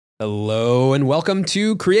Hello and welcome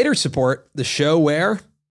to Creator Support, the show where...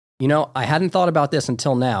 You know, I hadn't thought about this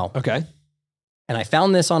until now. Okay. And I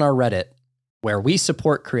found this on our Reddit where we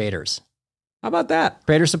support creators. How about that?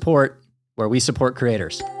 Creator Support, where we support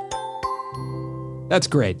creators. That's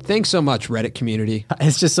great. Thanks so much, Reddit community.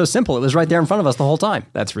 It's just so simple. It was right there in front of us the whole time.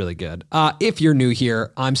 That's really good. If you're new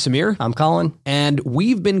here, I'm Samir. I'm Colin. And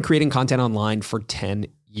we've been creating content online for 10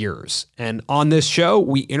 years. And on this show,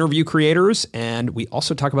 we interview creators and we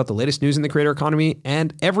also talk about the latest news in the creator economy.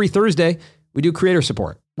 And every Thursday, we do Creator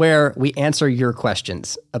Support, where we answer your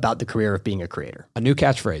questions about the career of being a creator. A new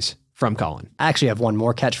catchphrase from Colin. I actually have one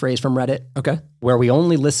more catchphrase from Reddit. Okay. Where we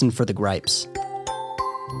only listen for the gripes.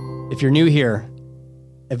 If you're new here,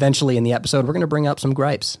 eventually in the episode, we're going to bring up some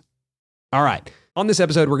gripes. All right. On this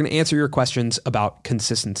episode, we're going to answer your questions about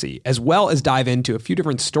consistency, as well as dive into a few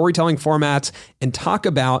different storytelling formats and talk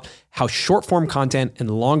about how short form content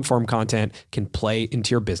and long form content can play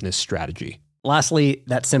into your business strategy. Lastly,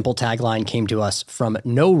 that simple tagline came to us from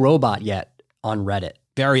No Robot Yet on Reddit.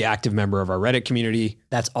 Very active member of our Reddit community.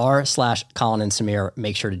 That's r/Colin and Samir.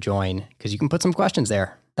 Make sure to join because you can put some questions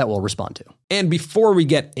there that we'll respond to. And before we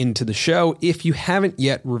get into the show, if you haven't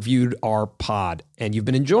yet reviewed our pod and you've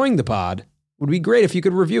been enjoying the pod, would be great if you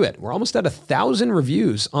could review it. We're almost at 1,000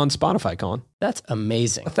 reviews on Spotify, Colin. That's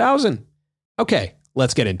amazing. 1,000. Okay,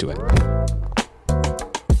 let's get into it.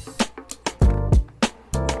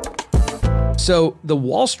 So the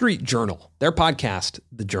Wall Street Journal, their podcast,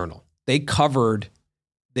 The Journal, they covered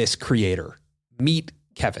this creator, Meet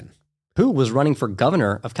Kevin. Who was running for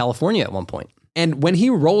governor of California at one point. And when he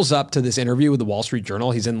rolls up to this interview with the Wall Street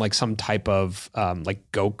Journal, he's in like some type of like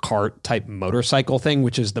go-kart type motorcycle thing,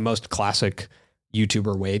 which is the most classic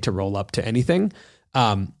YouTuber way to roll up to anything.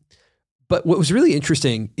 But what was really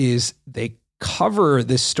interesting is they cover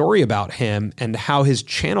this story about him and how his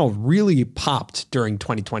channel really popped during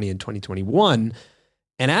 2020 and 2021.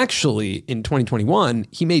 And actually in 2021,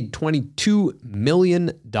 he made $22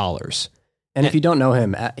 million. And if you don't know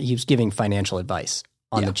him, he was giving financial advice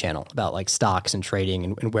on the channel about like stocks and trading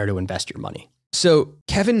and where to invest your money. So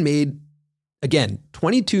Kevin made, again,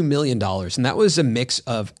 $22 million. And that was a mix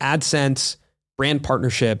of AdSense, brand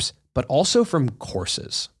partnerships, but also from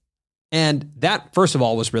courses. And that, first of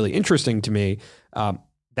all, was really interesting to me.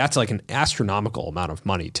 That's like an astronomical amount of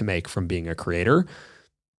money to make from being a creator.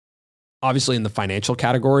 Obviously, in the financial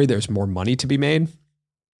category, there's more money to be made.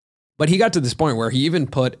 But he got to this point where he even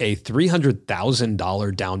put a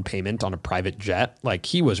 $300,000 down payment on a private jet. Like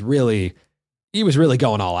he was really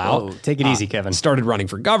going all out. Whoa, take it easy, Kevin. Started running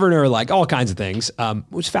for governor, like all kinds of things.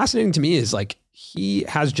 What's fascinating to me is like he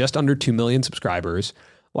has just under 2 million subscribers.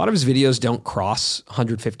 A lot of his videos don't cross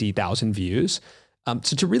 150,000 views.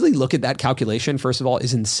 So to really look at that calculation, first of all,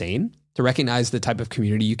 is insane. To recognize the type of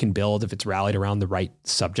community you can build if it's rallied around the right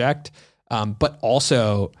subject, but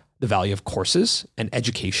also the value of courses and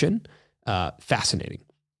education. Fascinating.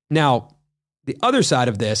 Now, the other side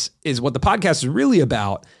of this is what the podcast is really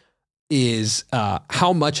about is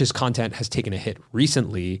how much his content has taken a hit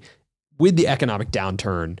recently with the economic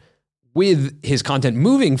downturn, with his content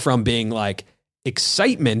moving from being like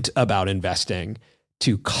excitement about investing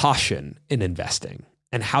to caution in investing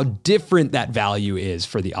and how different that value is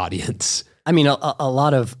for the audience. I mean, a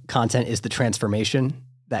lot of content is the transformation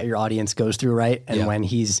that your audience goes through, right? And when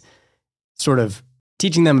he's sort of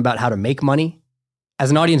teaching them about how to make money, as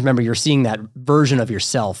an audience member, you're seeing that version of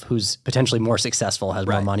yourself who's potentially more successful, has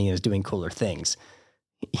more money, and is doing cooler things.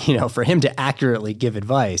 You know, for him to accurately give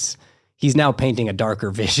advice, he's now painting a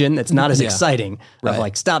darker vision that's not as exciting of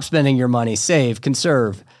like, stop spending your money, save,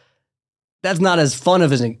 conserve. That's not as fun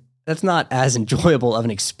of that's not as enjoyable of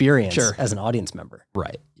an experience as an audience member.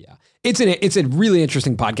 Right. Yeah. It's a really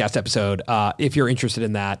interesting podcast episode. If you're interested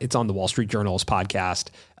in that, it's on the Wall Street Journal's podcast.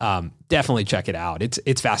 Definitely check it out.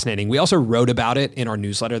 It's fascinating. We also wrote about it in our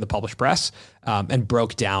newsletter, The Published Press, and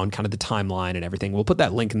broke down kind of the timeline and everything. We'll put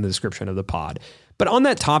that link in the description of the pod. But on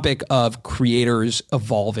that topic of creators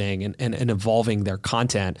evolving and evolving their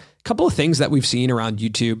content, a couple of things that we've seen around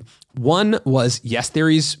YouTube. One was Yes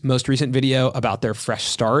Theory's most recent video about their fresh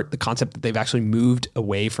start, the concept that they've actually moved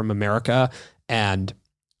away from America and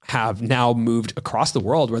have now moved across the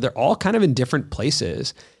world where they're all kind of in different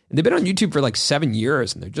places. And they've been on YouTube for like 7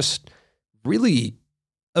 years and they're just really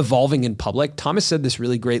evolving in public. Thomas said this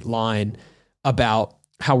really great line about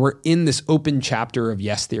how we're in this open chapter of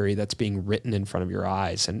Yes Theory that's being written in front of your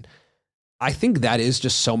eyes. And I think that is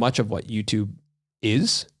just so much of what YouTube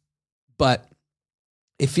is, but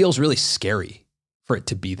it feels really scary for it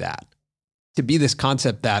to be that, to be this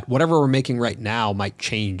concept that whatever we're making right now might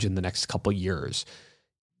change in the next couple of years.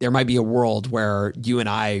 There might be a world where you and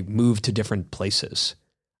I move to different places.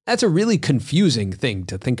 That's a really confusing thing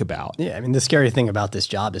to think about. Yeah. I mean, the scary thing about this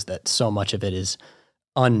job is that so much of it is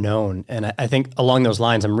unknown. And I think along those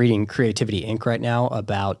lines, I'm reading Creativity Inc. right now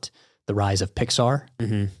about the rise of Pixar.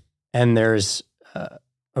 Mm-hmm. And there's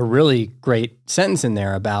a really great sentence in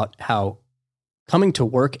there about how coming to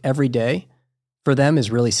work every day for them is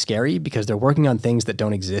really scary because they're working on things that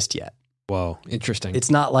don't exist yet. Whoa, interesting. It's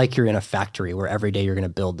not like you're in a factory where every day you're going to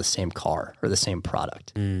build the same car or the same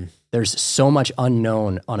product. There's so much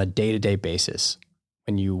unknown on a day-to-day basis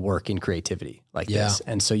when you work in creativity like this.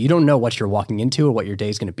 And so you don't know what you're walking into or what your day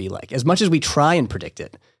is going to be like. As much as we try and predict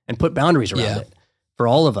it and put boundaries around it, for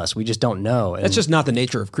all of us, we just don't know. And that's just not the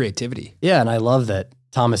nature of creativity. Yeah, and I love that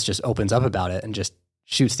Thomas just opens up about it and just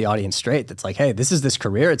shoots the audience straight. That's like, hey, this is this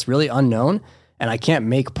career. It's really unknown. And I can't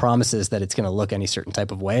make promises that it's going to look any certain type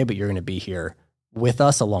of way, but you're going to be here with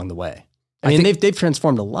us along the way. I mean, they've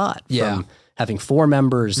transformed a lot from having 4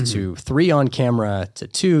 members to 3 on camera to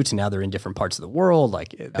 2 to now they're in different parts of the world.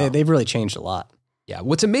 Like they've really changed a lot. Yeah.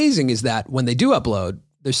 What's amazing is that when they do upload,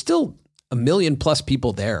 there's still 1 million plus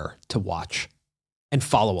people there to watch and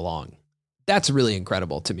follow along. That's really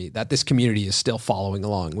incredible to me that this community is still following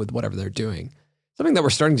along with whatever they're doing. Something that we're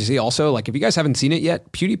starting to see also, like if you guys haven't seen it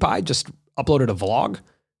yet, PewDiePie just uploaded a vlog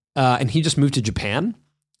and he just moved to Japan.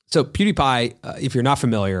 So PewDiePie, if you're not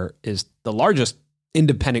familiar, is the largest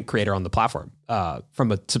independent creator on the platform.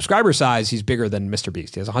 From a subscriber size, he's bigger than Mr.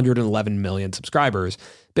 Beast. He has 111 million subscribers,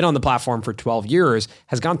 been on the platform for 12 years,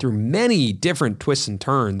 has gone through many different twists and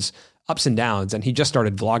turns, ups and downs, and he just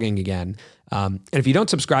started vlogging again. And if you don't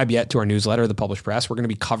subscribe yet to our newsletter, The Published Press, we're going to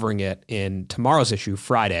be covering it in tomorrow's issue,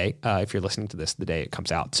 Friday, if you're listening to this the day it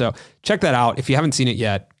comes out. So check that out. If you haven't seen it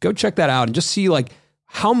yet, go check that out and just see like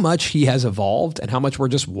how much he has evolved and how much we're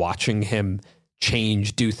just watching him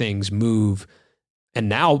change, do things, move, and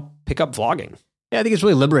now pick up vlogging. Yeah, I think it's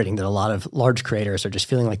really liberating that a lot of large creators are just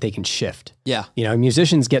feeling like they can shift. Yeah. You know,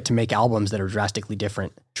 musicians get to make albums that are drastically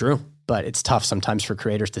different. True. But it's tough sometimes for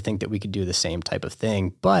creators to think that we could do the same type of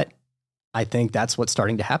thing. But I think that's what's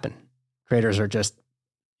starting to happen. Creators are just,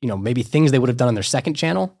 you know, maybe things they would have done on their second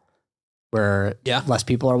channel where less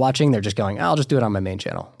people are watching. They're just going, I'll just do it on my main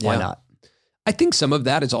channel. Why not? I think some of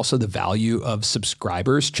that is also the value of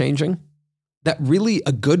subscribers changing. That really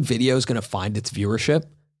a good video is going to find its viewership.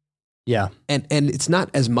 Yeah. And it's not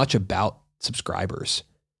as much about subscribers.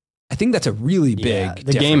 I think that's a really big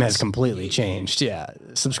The game has completely changed. Yeah.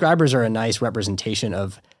 Subscribers are a nice representation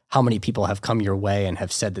of how many people have come your way and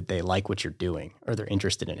have said that they like what you're doing or they're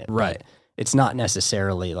interested in it. Right. But it's not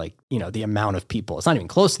necessarily like, you know, the amount of people. It's not even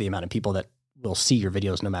close to the amount of people that will see your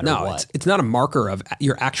videos no matter what. It's not a marker of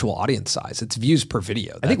your actual audience size. It's views per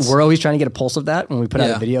video. I think we're always trying to get a pulse of that when we put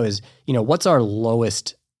out a video is, you know, what's our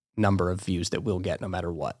lowest number of views that we'll get no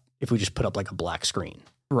matter what if we just put up like a black screen.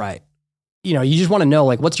 Right. You know, you just want to know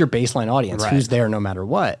like what's your baseline audience, who's there no matter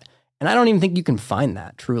what. And I don't even think you can find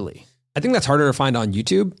that truly. I think that's harder to find on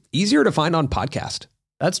YouTube, easier to find on podcast.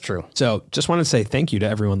 That's true. So just want to say thank you to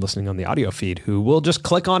everyone listening on the audio feed who will just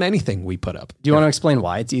click on anything we put up. Do you want to explain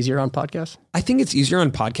why it's easier on podcast? I think it's easier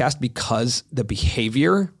on podcast because the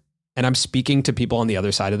behavior, and I'm speaking to people on the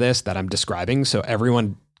other side of this that I'm describing. So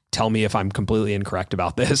everyone tell me if I'm completely incorrect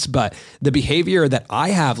about this, but the behavior that I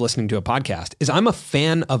have listening to a podcast is I'm a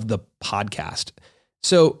fan of the podcast.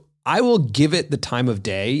 So I will give it the time of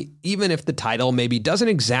day, even if the title maybe doesn't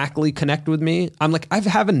exactly connect with me. I'm like, I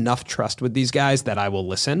have enough trust with these guys that I will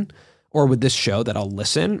listen, or with this show that I'll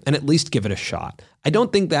listen and at least give it a shot. I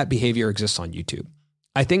don't think that behavior exists on YouTube.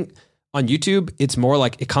 I think on YouTube, it's more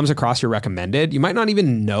like it comes across your recommended. You might not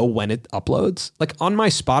even know when it uploads. Like on my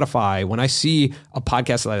Spotify, when I see a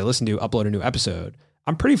podcast that I listen to upload a new episode,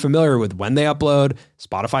 I'm pretty familiar with when they upload.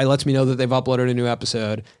 Spotify lets me know that they've uploaded a new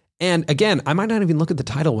episode. And again, I might not even look at the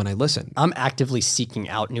title when I listen. I'm actively seeking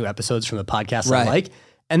out new episodes from the podcast I like.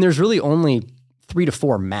 And there's really only 3 to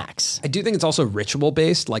 4 max. I do think it's also ritual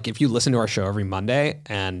based. Like if you listen to our show every Monday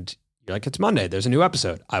and you're like, it's Monday, there's a new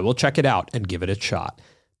episode, I will check it out and give it a shot.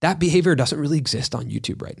 That behavior doesn't really exist on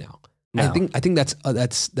YouTube right now. No. I think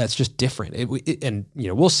that's just different. And you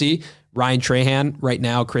know, we'll see. Ryan Trahan right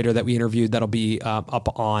now, creator that we interviewed, that'll be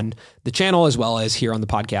up on the channel as well as here on the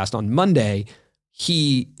podcast on Monday.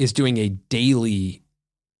 He is doing a daily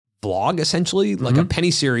vlog, essentially, like a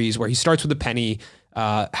penny series where he starts with a penny,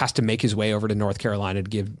 has to make his way over to North Carolina to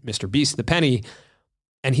give Mr. Beast the penny.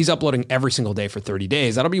 And he's uploading every single day for 30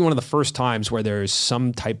 days. That'll be one of the first times where there's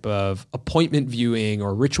some type of appointment viewing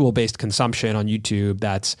or ritual-based consumption on YouTube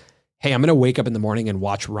that's, hey, I'm going to wake up in the morning and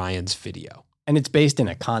watch Ryan's video. And it's based in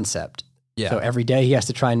a concept. Yeah. So every day he has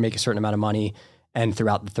to try and make a certain amount of money. And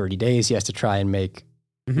throughout the 30 days, he has to try and make,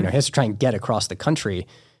 you know, he has to try and get across the country.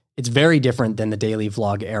 It's very different than the daily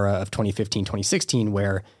vlog era of 2015, 2016,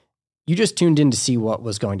 where you just tuned in to see what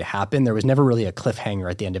was going to happen. There was never really a cliffhanger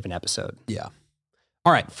at the end of an episode. Yeah.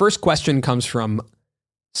 All right. First question comes from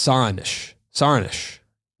Saranish.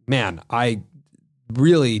 Man, I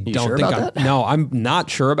really don't think no, I'm not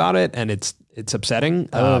sure about it. And it's upsetting.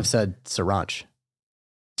 I would have said Saranch.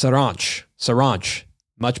 Saranch.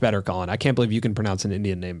 Much better, Colin. I can't believe you can pronounce an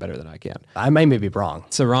Indian name better than I can. I may be wrong.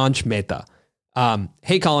 Saranch Mehta.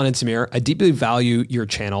 Hey, Colin and Samir, I deeply value your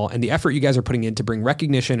channel and the effort you guys are putting in to bring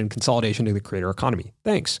recognition and consolidation to the creator economy.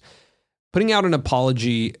 Thanks. Putting out an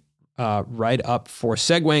apology right up for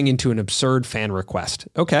segueing into an absurd fan request.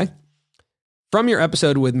 Okay. From your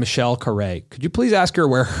episode with Michelle Carre, could you please ask her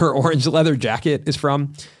where her orange leather jacket is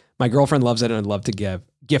from? My girlfriend loves it and I'd love to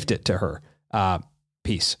gift it to her.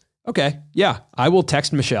 Peace. Okay. Yeah. I will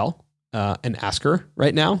text Michelle and ask her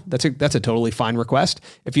right now. That's a totally fine request.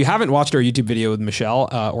 If you haven't watched our YouTube video with Michelle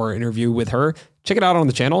or interview with her, check it out on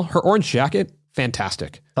the channel. Her orange jacket,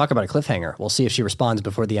 fantastic. Talk about a cliffhanger. We'll see if she responds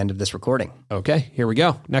before the end of this recording. Okay, here we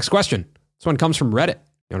go. Next question. This one comes from Reddit.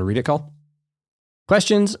 You want to read it, Cole?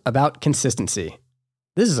 Questions about consistency.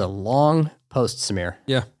 This is a long post, Samir.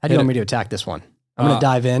 Yeah. How do you want me to attack this one? I'm going to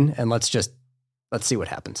dive in and let's see what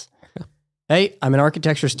happens. Hey, I'm an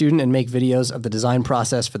architecture student and make videos of the design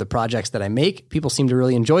process for the projects that I make. People seem to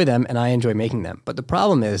really enjoy them and I enjoy making them. But the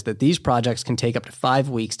problem is that these projects can take up to 5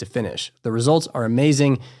 weeks to finish. The results are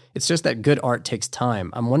amazing. It's just that good art takes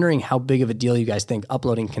time. I'm wondering how big of a deal you guys think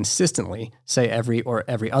uploading consistently, say every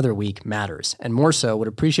other week, matters. And more so, would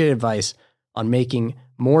appreciate advice on making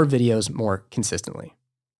more videos more consistently.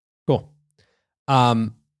 Cool.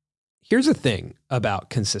 Here's the thing about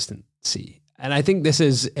consistency. And I think this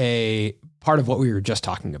is a part of what we were just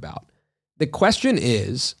talking about. The question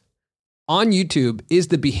is, on YouTube, is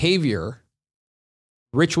the behavior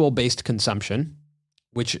ritual-based consumption,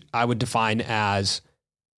 which I would define as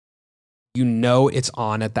it's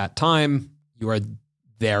on at that time, you are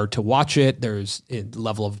there to watch it, there's a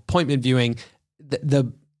level of appointment viewing.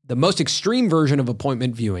 The most extreme version of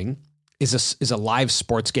appointment viewing is a live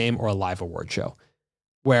sports game or a live award show,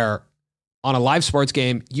 where on a live sports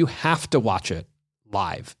game, you have to watch it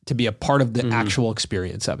live to be a part of the actual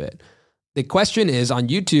experience of it. The question is, on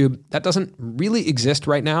YouTube, that doesn't really exist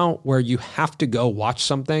right now, where you have to go watch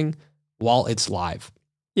something while it's live.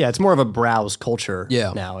 Yeah, it's more of a browse culture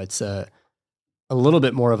now. It's a little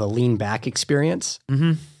bit more of a lean back experience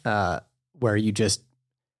where you just,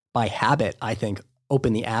 by habit, I think,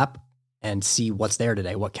 open the app and see what's there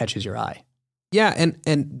today, what catches your eye. Yeah,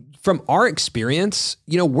 and from our experience,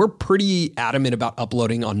 we're pretty adamant about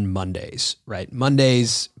uploading on Mondays, right?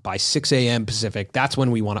 Mondays by 6 a.m. Pacific, that's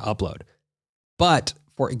when we want to upload. But,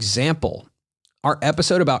 for example, our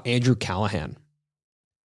episode about Andrew Callahan,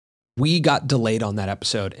 we got delayed on that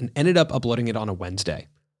episode and ended up uploading it on a Wednesday.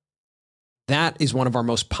 That is one of our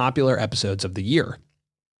most popular episodes of the year.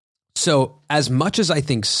 So, as much as I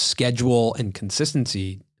think schedule and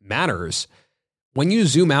consistency matters, when you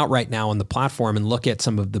zoom out right now on the platform and look at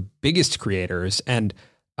some of the biggest creators, and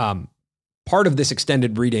part of this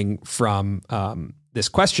extended reading from this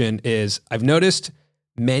question is, I've noticed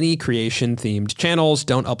many creation-themed channels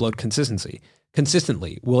don't upload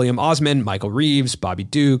consistently. William Osman, Michael Reeves, Bobby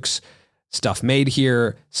Dukes, Stuff Made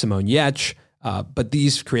Here, Simone Yetch, but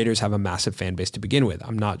these creators have a massive fan base to begin with.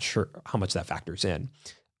 I'm not sure how much that factors in.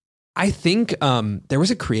 I think there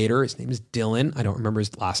was a creator, his name is Dylan. I don't remember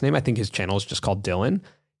his last name. I think his channel is just called Dylan.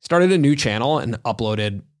 Started a new channel and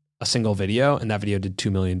uploaded a single video, and that video did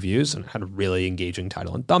 2 million views and had a really engaging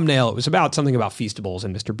title and thumbnail. It was about something about Feastables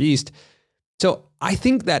and Mr. Beast. So I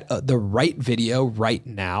think that the right video right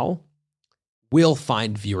now will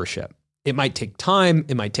find viewership. It might take time.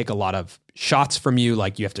 It might take a lot of shots from you,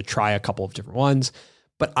 like you have to try a couple of different ones.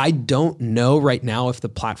 But I don't know right now if the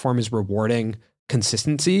platform is rewarding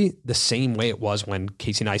consistency the same way it was when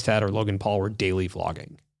Casey Neistat or Logan Paul were daily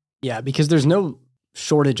vlogging. Yeah, because there's no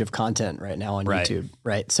shortage of content right now on YouTube,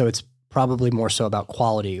 right? So it's probably more so about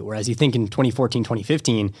quality. Whereas you think in 2014,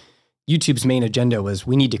 2015, YouTube's main agenda was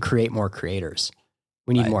we need to create more creators.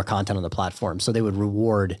 We need more content on the platform. So they would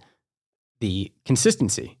reward the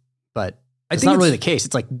consistency. But it's not really the case.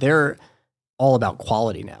 It's like they're all about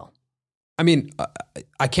quality now. I mean,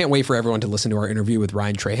 I can't wait for everyone to listen to our interview with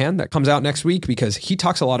Ryan Trahan that comes out next week, because he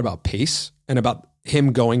talks a lot about pace and about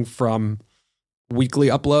him going from weekly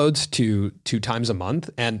uploads to 2 times a month.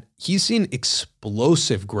 And he's seen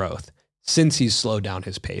explosive growth since he's slowed down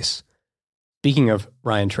his pace. Speaking of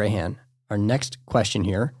Ryan Trahan, our next question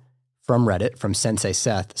here from Reddit, from Sensei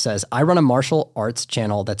Seth, says, I run a martial arts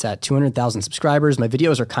channel that's at 200,000 subscribers. My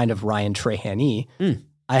videos are kind of Ryan Trahan-y.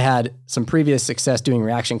 I had some previous success doing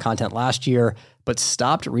reaction content last year, but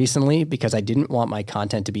stopped recently because I didn't want my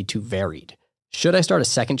content to be too varied. Should I start a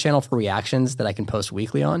second channel for reactions that I can post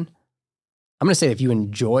weekly on? I'm going to say if you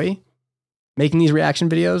enjoy making these reaction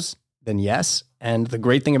videos, then yes. And the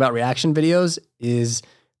great thing about reaction videos is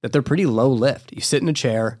that they're pretty low lift. You sit in a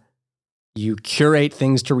chair, you curate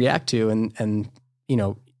things to react to, and you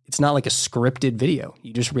know, it's not like a scripted video.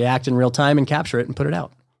 You just react in real time and capture it and put it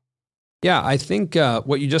out. Yeah, I think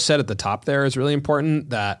what you just said at the top there is really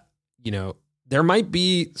important, that, you know, there might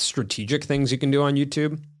be strategic things you can do on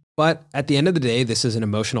YouTube, but at the end of the day, this is an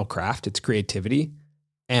emotional craft. It's creativity.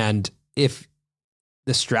 And if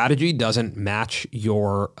the strategy doesn't match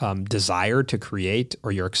your desire to create,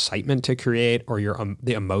 or your excitement to create, or your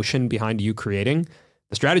the emotion behind you creating,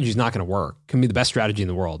 the strategy is not going to work. It can be the best strategy in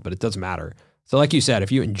the world, but it doesn't matter. So like you said,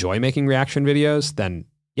 if you enjoy making reaction videos, then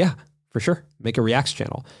yeah, for sure, make a reacts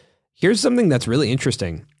channel. Here's something that's really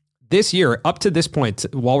interesting. This year, up to this point,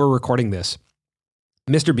 while we're recording this,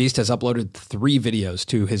 Mr. Beast has uploaded 3 videos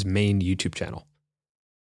to his main YouTube channel,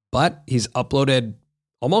 but he's uploaded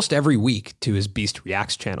almost every week to his Beast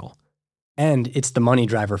Reacts channel. And it's the money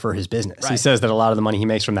driver for his business. Right. He says that a lot of the money he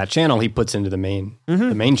makes from that channel, he puts into the main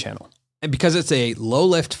channel. And because it's a low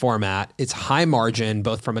lift format, it's high margin,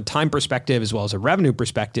 both from a time perspective as well as a revenue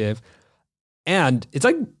perspective. And it's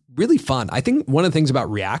like really fun. I think one of the things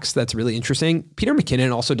about Reacts that's really interesting, Peter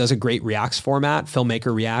McKinnon also does a great Reacts format,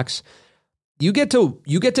 Filmmaker Reacts. You get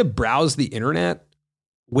to browse the internet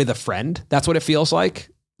with a friend. That's what it feels like.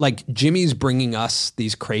 Like Jimmy's bringing us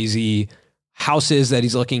these crazy houses that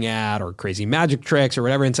he's looking at, or crazy magic tricks or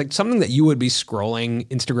whatever. And it's like something that you would be scrolling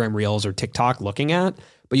Instagram Reels or TikTok looking at,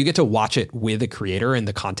 but you get to watch it with a creator in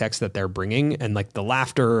the context that they're bringing, and like the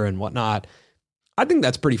laughter and whatnot. I think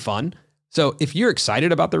that's pretty fun. So if you're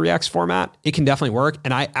excited about the Reacts format, it can definitely work.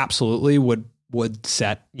 And I absolutely would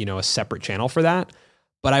set, you know, a separate channel for that,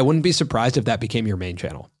 but I wouldn't be surprised if that became your main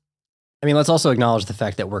channel. I mean, let's also acknowledge the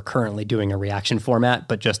fact that we're currently doing a reaction format,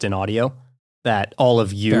 but just in audio, that all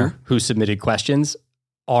of you who submitted questions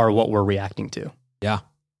are what we're reacting to. Yeah.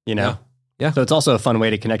 You know? Yeah. So it's also a fun way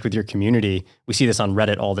to connect with your community. We see this on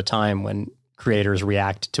Reddit all the time when creators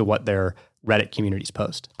react to what their Reddit communities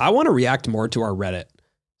post. I want to react more to our Reddit.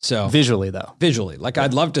 So visually though. Visually. Like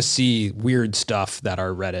I'd love to see weird stuff that our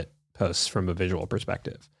Reddit posts from a visual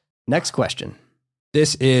perspective. Next question.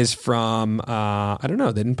 This is from, I don't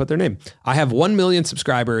know, they didn't put their name. I have 1 million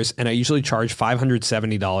subscribers and I usually charge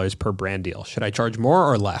 $570 per brand deal. Should I charge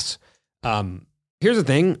more or less? Here's the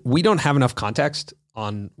thing. We don't have enough context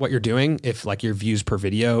on what you're doing. If like your views per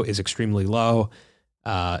video is extremely low,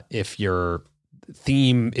 if your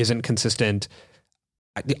theme isn't consistent,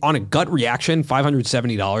 on a gut reaction,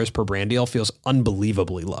 $570 per brand deal feels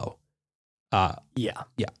unbelievably low. Yeah,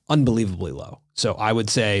 unbelievably low. So I would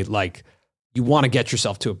say like, you want to get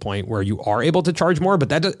yourself to a point where you are able to charge more, but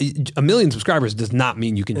that 1 million subscribers does not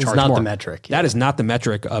mean you can charge more. It's not the metric. That is not the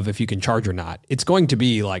metric of if you can charge or not. It's going to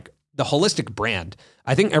be like the holistic brand.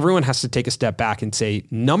 I think everyone has to take a step back and say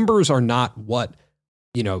numbers are not what,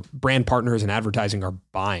 you know, brand partners and advertising are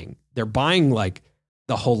buying. They're buying like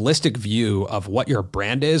the holistic view of what your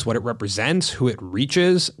brand is, what it represents, who it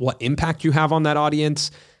reaches, what impact you have on that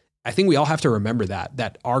audience. I think we all have to remember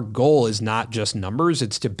that our goal is not just numbers.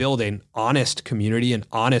 It's to build an honest community, an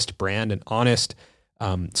honest brand, an honest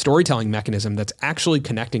storytelling mechanism that's actually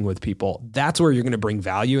connecting with people. That's where you're going to bring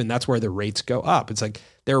value, and that's where the rates go up. It's like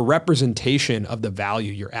they're a representation of the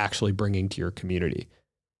value you're actually bringing to your community.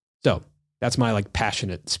 So that's my like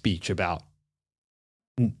passionate speech about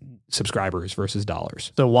subscribers versus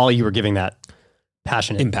dollars. So while you were giving that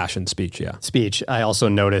impassioned speech, I also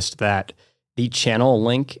noticed that the channel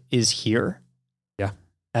link is here. Yeah.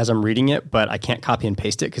 As I'm reading it, but I can't copy and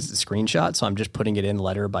paste it because it's a screenshot. So I'm just putting it in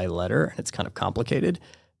letter by letter, and it's kind of complicated.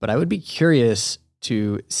 But I would be curious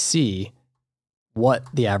to see what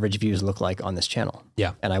the average views look like on this channel.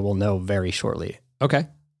 Yeah. And I will know very shortly. Okay.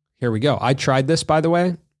 Here we go. I tried this, by the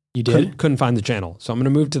way. You did? Couldn't find the channel. So I'm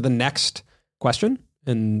going to move to the next question,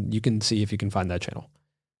 and you can see if you can find that channel.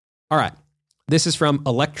 All right. This is from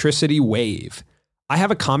Electricity Wave. I have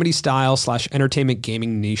a comedy style / entertainment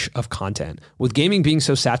gaming niche of content. With gaming being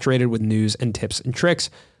so saturated with news and tips and tricks,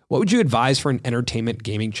 what would you advise for an entertainment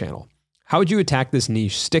gaming channel? How would you attack this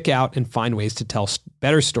niche, stick out, and find ways to tell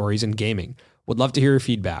better stories in gaming? Would love to hear your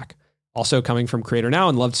feedback. Also coming from Creator Now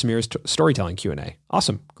and loved Samir's storytelling Q&A.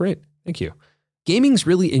 Awesome. Great. Thank you. Gaming's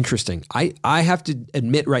really interesting. I have to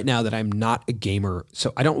admit right now that I'm not a gamer,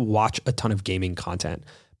 so I don't watch a ton of gaming content.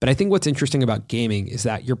 But I think what's interesting about gaming is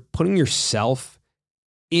that you're putting yourself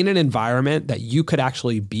in an environment that you could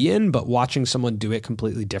actually be in, but watching someone do it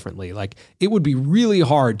completely differently. Like, it would be really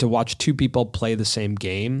hard to watch two people play the same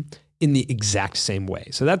game in the exact same way.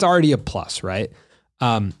 So that's already a plus, right?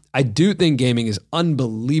 I do think gaming is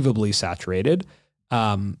unbelievably saturated.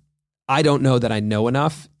 I don't know that I know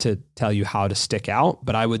enough to tell you how to stick out,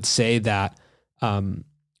 but I would say that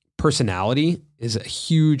personality is a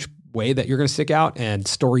huge way that you're going to stick out, and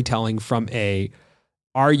storytelling from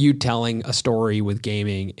are you telling a story with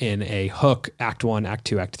gaming in a hook, act 1, act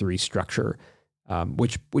 2, act 3 structure,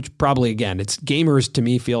 which probably, again, it's gamers to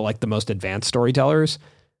me feel like the most advanced storytellers.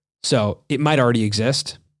 So it might already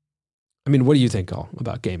exist. I mean, what do you think, Cole,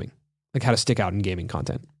 about gaming? Like, how to stick out in gaming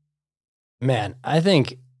content? Man, I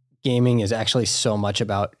think gaming is actually so much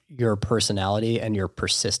about your personality and your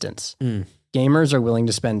persistence. Gamers are willing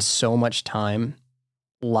to spend so much time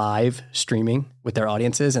live streaming with their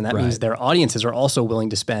audiences, and that means their audiences are also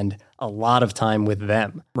willing to spend a lot of time with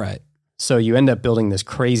them. Right. So you end up building this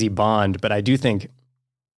crazy bond. But I do think,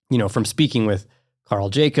 from speaking with Carl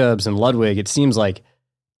Jacobs and Ludwig, it seems like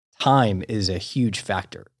time is a huge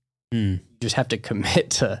factor. You just have to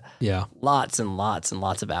commit to lots and lots and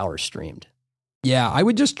lots of hours streamed. Yeah, I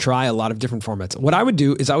would just try a lot of different formats. What I would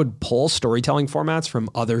do is I would pull storytelling formats from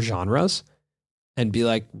other genres and be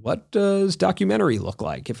like, what does documentary look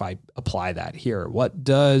like if I apply that here? What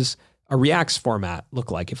does a Reacts format look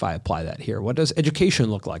like if I apply that here? What does education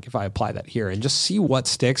look like if I apply that here? And just see what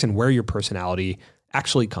sticks and where your personality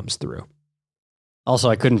actually comes through. Also,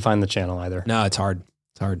 I couldn't find the channel either. No, it's hard.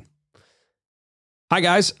 It's hard. Hi,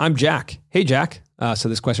 guys. I'm Jack. Hey, Jack. So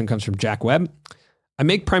this question comes from Jack Webb. I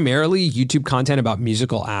make primarily YouTube content about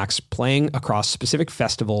musical acts playing across specific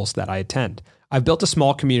festivals that I attend. I've built a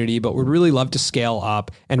small community, but would really love to scale up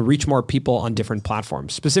and reach more people on different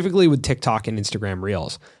platforms, specifically with TikTok and Instagram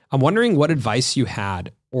Reels. I'm wondering what advice you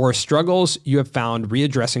had or struggles you have found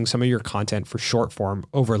readdressing some of your content for short form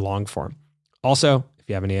over long form. Also, if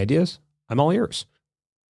you have any ideas, I'm all ears.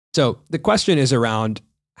 So the question is around,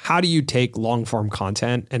 how do you take long form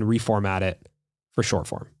content and reformat it for short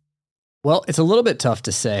form? Well, it's a little bit tough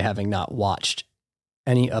to say having not watched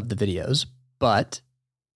any of the videos, but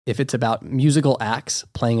if it's about musical acts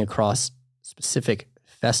playing across specific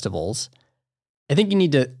festivals, I think you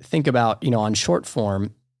need to think about, on short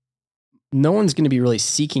form, no one's going to be really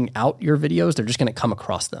seeking out your videos. They're just going to come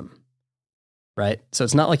across them, right? So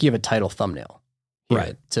it's not like you have a title thumbnail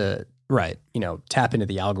to tap into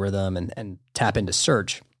the algorithm and tap into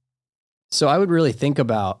search. So I would really think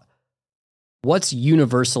about what's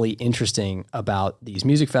universally interesting about these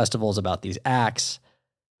music festivals, about these acts.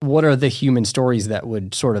 What are the human stories that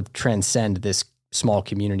would sort of transcend this small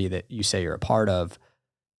community that you say you're a part of?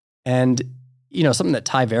 And, something that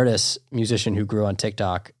Ty Verdes, musician who grew on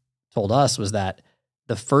TikTok, told us was that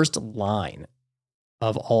the first line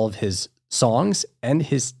of all of his songs and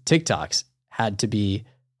his TikToks had to be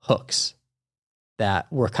hooks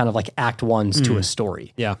that were kind of like act ones to a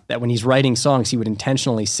story. Yeah. That when he's writing songs, he would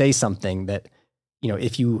intentionally say something that,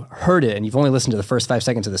 if you heard it and you've only listened to the first 5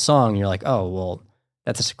 seconds of the song, you're like, oh, well,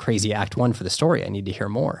 that's just a crazy act one for the story. I need to hear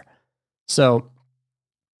more. So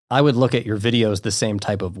I would look at your videos the same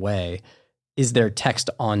type of way. Is there text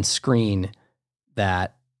on screen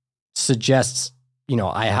that suggests,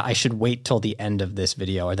 I should wait till the end of this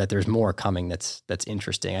video, or that there's more coming that's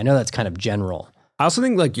interesting? I know that's kind of general. I also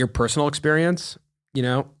think like your personal experience,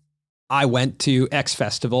 I went to X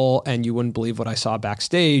festival and you wouldn't believe what I saw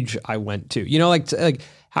backstage. I went to, like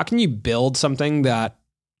how can you build something that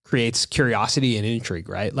creates curiosity and intrigue,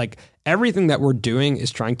 right? Like everything that we're doing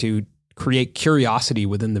is trying to create curiosity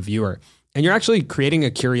within the viewer. And you're actually creating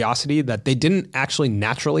a curiosity that they didn't actually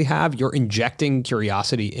naturally have. You're injecting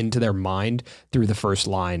curiosity into their mind through the first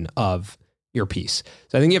line of your piece.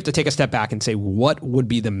 So I think you have to take a step back and say, what would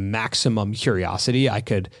be the maximum curiosity I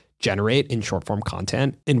could generate in short form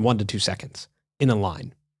content in 1 to 2 seconds in a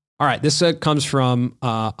line? All right. This comes from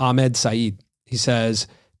Ahmed Saeed. He says,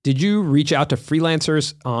 did you reach out to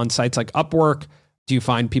freelancers on sites like Upwork? Do you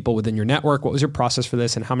find people within your network? What was your process for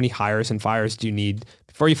this? And how many hires and fires do you need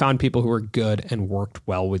before you found people who were good and worked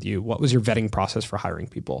well with you? What was your vetting process for hiring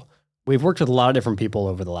people? We've worked with a lot of different people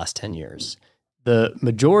over the last 10 years. The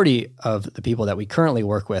majority of the people that we currently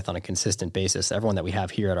work with on a consistent basis, everyone that we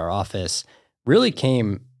have here at our office, really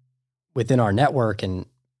came within our network and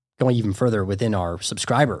going even further within our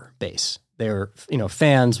subscriber base. They're,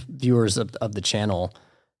 fans, viewers of the channel,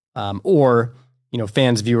 or,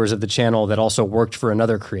 fans, viewers of the channel that also worked for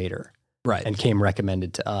another creator, right, and came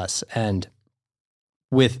recommended to us. And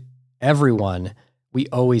with everyone, we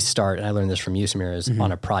always start, and I learned this from you, Samir, is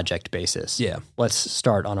on a project basis. Yeah. Let's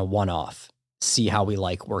start on a one-off, see how we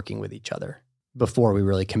like working with each other. before we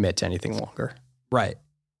really commit to anything longer. Right.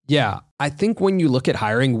 Yeah. I think when you look at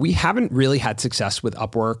hiring, we haven't really had success with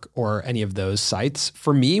Upwork or any of those sites.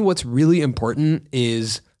 For me, what's really important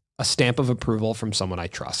is a stamp of approval from someone I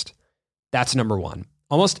trust. That's number one.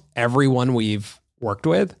 Almost everyone we've worked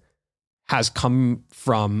with has come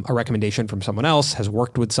from a recommendation from someone else, has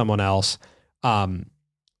worked with someone else,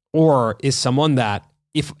 or is someone that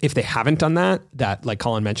if they haven't done that like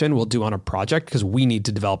Colin mentioned, we'll do on a project because we need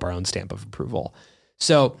to develop our own stamp of approval.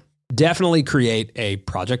 So definitely create a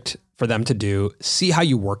project for them to do, see how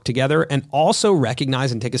you work together, and also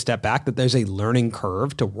recognize and take a step back that there's a learning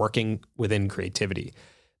curve to working within creativity,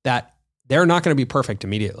 that they're not going to be perfect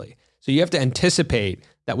immediately. So you have to anticipate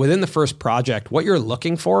that within the first project, what you're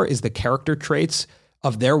looking for is the character traits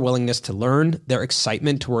of their willingness to learn, their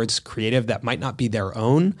excitement towards creative that might not be their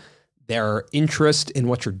own, their interest in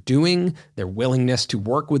what you're doing, their willingness to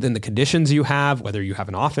work within the conditions you have, whether you have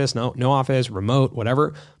an office, no office, remote,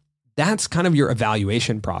 whatever. That's kind of your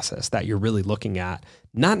evaluation process that you're really looking at,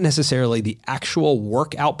 not necessarily the actual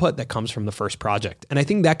work output that comes from the first project. And I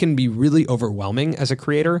think that can be really overwhelming as a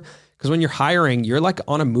creator, because when you're hiring, you're like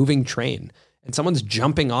on a moving train and someone's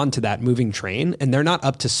jumping onto that moving train and they're not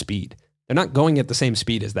up to speed. They're not going at the same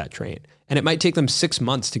speed as that train. And it might take them 6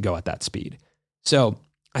 months to go at that speed. So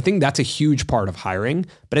I think that's a huge part of hiring,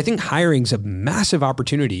 but I think hiring is a massive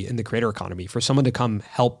opportunity in the creator economy for someone to come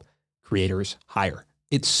help creators hire.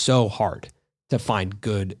 It's so hard to find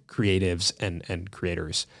good creatives and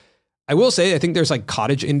creators. I will say, I think there's like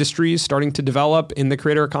cottage industries starting to develop in the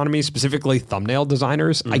creator economy, specifically thumbnail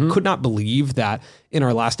designers. I could not believe that in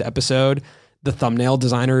our last episode, the thumbnail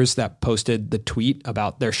designers that posted the tweet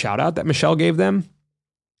about their shout out that Michelle gave them,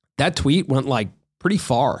 that tweet went like pretty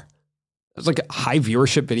far. It was like a high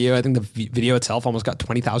viewership video. I think the video itself almost got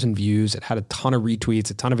 20,000 views. It had a ton of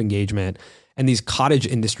retweets, a ton of engagement. And these cottage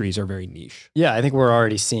industries are very niche. Yeah, I think we're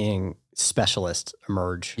already seeing specialists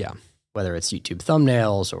emerge. Yeah. Whether it's YouTube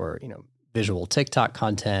thumbnails or, visual TikTok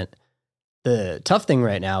content. The tough thing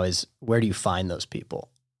right now is, where do you find those people?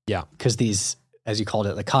 Yeah. Because these, as you called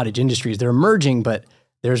it, the cottage industries, they're emerging, but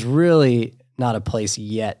there's really not a place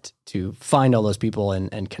yet to find all those people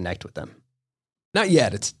and connect with them. Not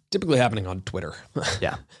yet. It's typically happening on Twitter.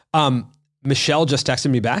 Yeah. Michelle just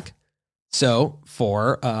texted me back. So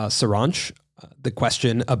for Saransh, the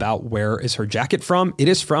question about where is her jacket from, it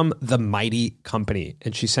is from the Mighty Company.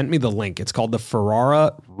 And she sent me the link. It's called the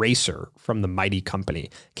Ferrara Racer from the Mighty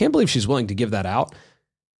Company. Can't believe she's willing to give that out,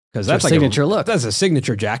 because that's like signature look. That's a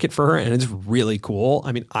signature jacket for her, and it's really cool.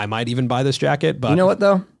 I mean, I might even buy this jacket, but you know what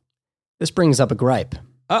though? This brings up a gripe.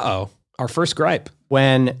 Uh-oh. Our first gripe.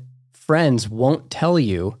 When friends won't tell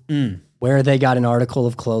you where they got an article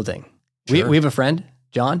of clothing. Sure. We have a friend,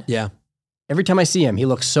 John. Yeah. Every time I see him, he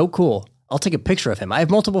looks so cool. I'll take a picture of him. I have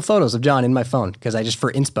multiple photos of John in my phone because I just,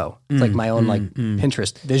 for inspo, it's like my own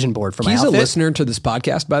Pinterest vision board for my outfit. He's a listener to this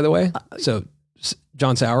podcast, by the way. So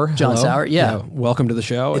John Sauer. John hello. Sauer, yeah. Welcome to the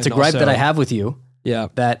show. It's a gripe that I have with you. Yeah.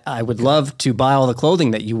 That I would love to buy all the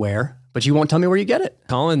clothing that you wear, but you won't tell me where you get it.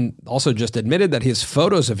 Colin also just admitted that he has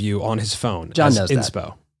photos of you on his phone. John as knows inspo.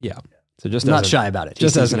 that. Yeah. So just I'm not shy about it.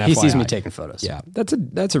 Just as an FYI. He sees me taking photos. Yeah,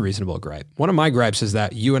 that's a reasonable gripe. One of my gripes is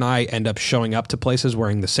that you and I end up showing up to places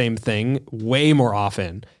wearing the same thing way more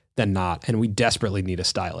often than not, and we desperately need a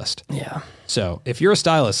stylist. Yeah. So if you're a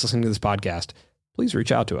stylist listening to this podcast, please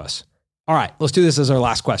reach out to us. All right, let's do this as our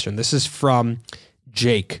last question. This is from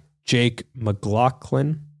Jake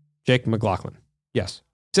McLaughlin. Yes.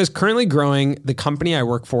 It says, currently growing the company I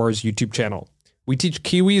work for's YouTube channel. We teach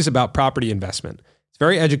Kiwis about property investment.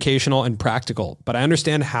 Very educational and practical, but I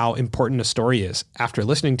understand how important a story is after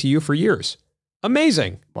listening to you for years.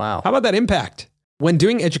 Amazing. Wow. How about that impact? When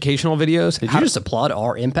doing educational videos... Did you just applaud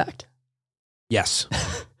our impact? Yes.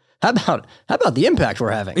 How about the impact we're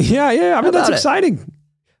having? Yeah. I mean, that's exciting.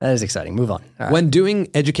 That is exciting. Move on. All right. When doing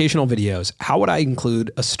educational videos, how would I include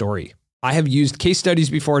a story? I have used case studies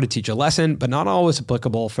before to teach a lesson, but not always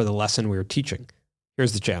applicable for the lesson we are teaching.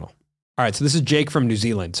 Here's the channel. All right, so this is Jake from New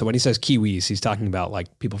Zealand. So when he says Kiwis, he's talking about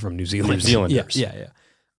like people from New Zealand. New Zealanders. Yeah.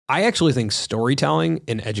 I actually think storytelling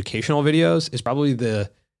in educational videos is probably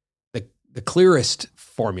the clearest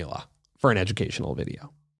formula for an educational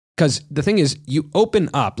video. Because the thing is, you open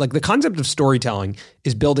up, like the concept of storytelling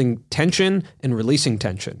is building tension and releasing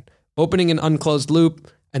tension, opening an unclosed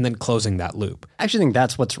loop and then closing that loop. I actually think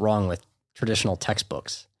that's what's wrong with traditional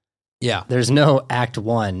textbooks. Yeah. There's no act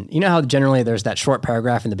one. You know how generally there's that short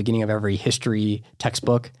paragraph in the beginning of every history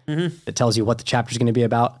textbook that tells you what the chapter is going to be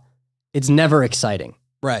about? It's never exciting.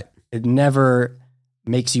 Right. It never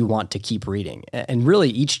makes you want to keep reading. And really,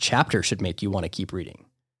 each chapter should make you want to keep reading.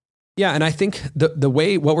 Yeah. And I think the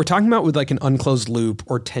way, what we're talking about with like an unclosed loop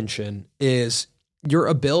or tension is your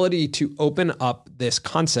ability to open up this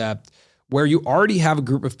concept where you already have a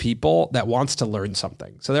group of people that wants to learn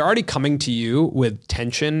something. So they're already coming to you with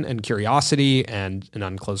tension and curiosity and an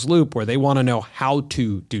unclosed loop where they want to know how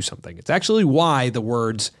to do something. It's actually why the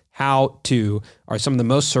words how to are some of the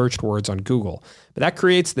most searched words on Google. But that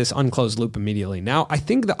creates this unclosed loop immediately. Now, I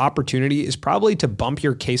think the opportunity is probably to bump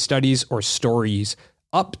your case studies or stories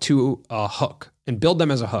up to a hook and build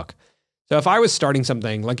them as a hook. So if I was starting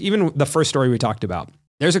something, like even the first story we talked about,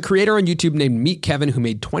 there's a creator on YouTube named Meet Kevin who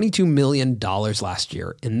made $22 million last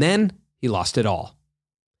year, and then he lost it all.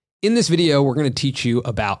 In this video, we're going to teach you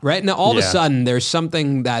about, right? Now, all of a sudden, there's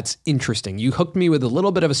something that's interesting. You hooked me with a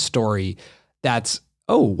little bit of a story that's,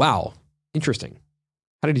 oh, wow, interesting.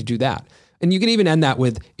 How did you do that? And you can even end that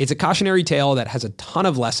with, it's a cautionary tale that has a ton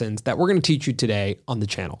of lessons that we're going to teach you today on the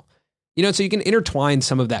channel. You know, so you can intertwine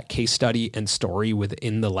some of that case study and story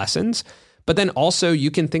within the lessons, but then also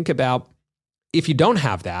you can think about, if you don't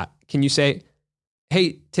have that, can you say,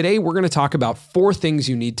 hey, today we're going to talk about 4 things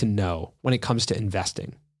you need to know when it comes to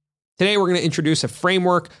investing. Today we're going to introduce a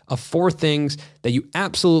framework of 4 things that you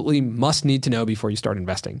absolutely must need to know before you start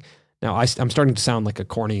investing. Now, I'm starting to sound like a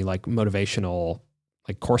corny, like motivational,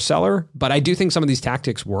 like course seller, but I do think some of these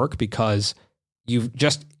tactics work because you've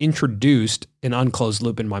just introduced an unclosed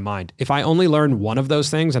loop in my mind. If I only learn one of those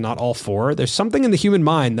things and not all 4, there's something in the human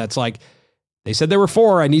mind that's like, they said there were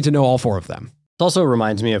 4, I need to know all 4 of them. It also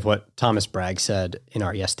reminds me of what Thomas Bragg said in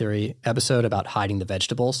our Yes Theory episode about hiding the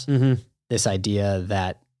vegetables. Mm-hmm. This idea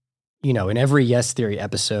that, you know, in every Yes Theory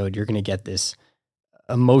episode, you're going to get this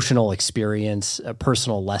emotional experience, a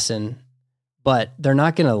personal lesson, but they're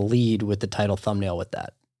not going to lead with the title thumbnail with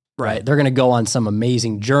that. Right. They're going to go on some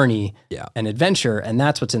amazing journey and adventure. And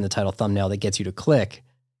that's what's in the title thumbnail that gets you to click.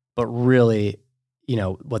 But really, you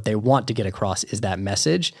know, what they want to get across is that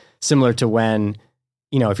message, similar to when,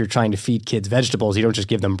 you know, if you're trying to feed kids vegetables, you don't just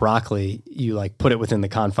give them broccoli, you like put it within the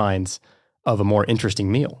confines of a more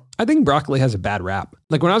interesting meal. I think broccoli has a bad rap.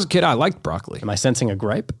 Like when I was a kid, I liked broccoli. Am I sensing a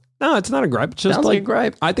gripe? No, it's not a gripe. It's just Sounds like a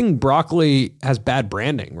gripe. I think broccoli has bad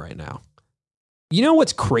branding right now. You know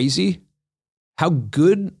what's crazy? How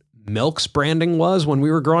good Milk's branding was when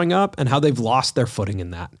we were growing up and how they've lost their footing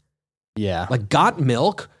in that. Yeah. Like got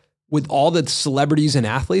Milk with all the celebrities and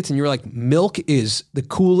athletes and you're like, milk is the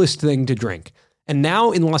coolest thing to drink. And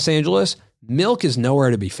now in Los Angeles, milk is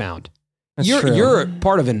nowhere to be found. You're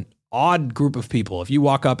part of an odd group of people. If you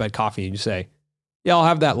walk up at coffee and you say, yeah, I'll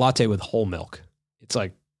have that latte with whole milk. It's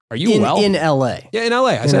like, are you in LA? Yeah, in LA.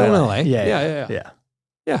 I said in LA.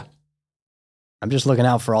 Yeah. I'm just looking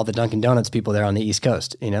out for all the Dunkin' Donuts people there on the East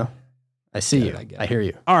Coast, you know? I see you. I hear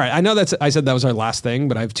you. All right. I know I said that was our last thing,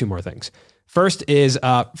 but I have 2 more things. First is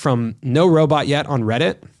from No Robot Yet on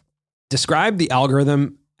Reddit. Describe the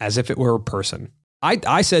algorithm as if it were a person.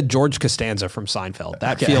 I said George Costanza from Seinfeld.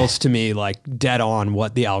 That feels to me like dead on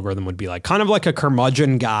what the algorithm would be like. Kind of like a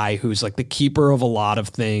curmudgeon guy who's like the keeper of a lot of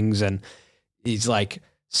things. And he's like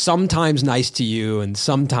sometimes nice to you and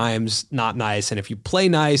sometimes not nice. And if you play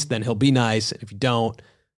nice, then he'll be nice. And if you don't,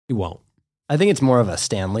 he won't. I think it's more of a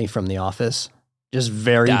Stanley from The Office. Just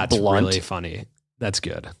very blunt. That's really funny. That's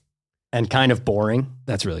good. And kind of boring.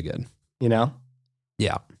 That's really good. You know?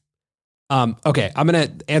 Yeah. Okay, I'm going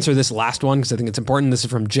to answer this last one because I think it's important. This is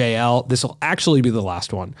from JL. This will actually be the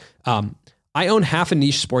last one. I own half a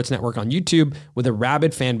niche sports network on YouTube with a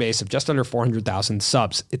rabid fan base of just under 400,000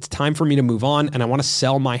 subs. It's time for me to move on, and I want to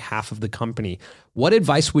sell my half of the company. What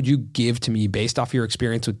advice would you give to me based off your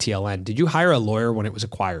experience with TLN? Did you hire a lawyer when it was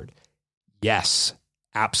acquired? Yes,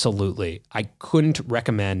 absolutely. I couldn't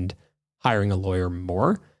recommend hiring a lawyer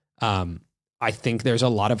more. I think there's a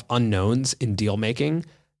lot of unknowns in deal making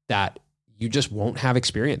that you just won't have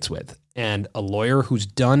experience with. And a lawyer who's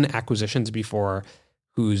done acquisitions before,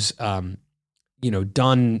 who's,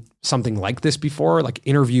 done something like this before, like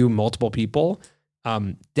interview multiple people,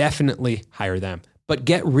 definitely hire them. But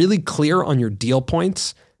get really clear on your deal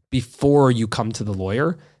points before you come to the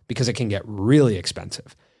lawyer because it can get really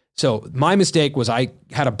expensive. So my mistake was I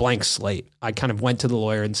had a blank slate. I kind of went to the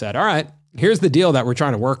lawyer and said, all right, here's the deal that we're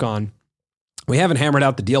trying to work on. We haven't hammered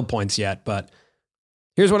out the deal points yet, but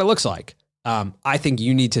here's what it looks like. I think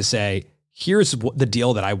you need to say, here's the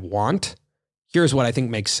deal that I want. Here's what I think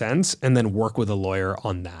makes sense, and then work with a lawyer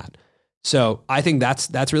on that. So I think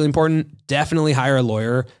that's really important. Definitely hire a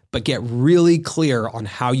lawyer, but get really clear on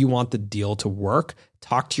how you want the deal to work.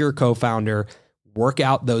 Talk to your co-founder, work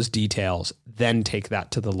out those details, then take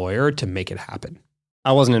that to the lawyer to make it happen.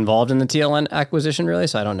 I wasn't involved in the TLN acquisition really,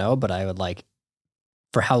 so I don't know, but I would like,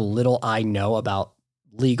 for how little I know about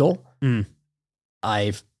legal,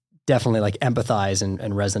 I've definitely like empathize and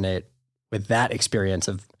resonate with that experience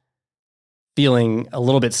of feeling a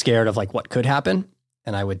little bit scared of like what could happen.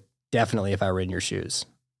 And I would definitely, if I were in your shoes,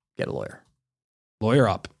 get a lawyer. Lawyer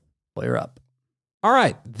up. Lawyer up. All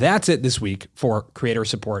right, that's it this week for creator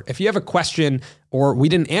support. If you have a question or we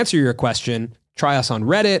didn't answer your question, try us on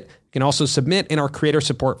Reddit. You can also submit in our creator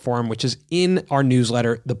support forum, which is in our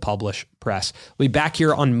newsletter, The Publish Press. We'll be back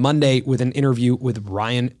here on Monday with an interview with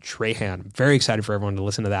Ryan Trahan. Very excited for everyone to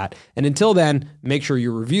listen to that. And until then, make sure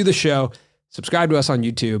you review the show, subscribe to us on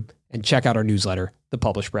YouTube, and check out our newsletter, The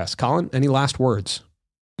Publish Press. Colin, any last words?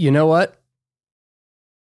 You know what?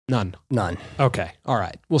 None. None. Okay. All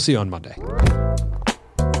right. We'll see you on Monday.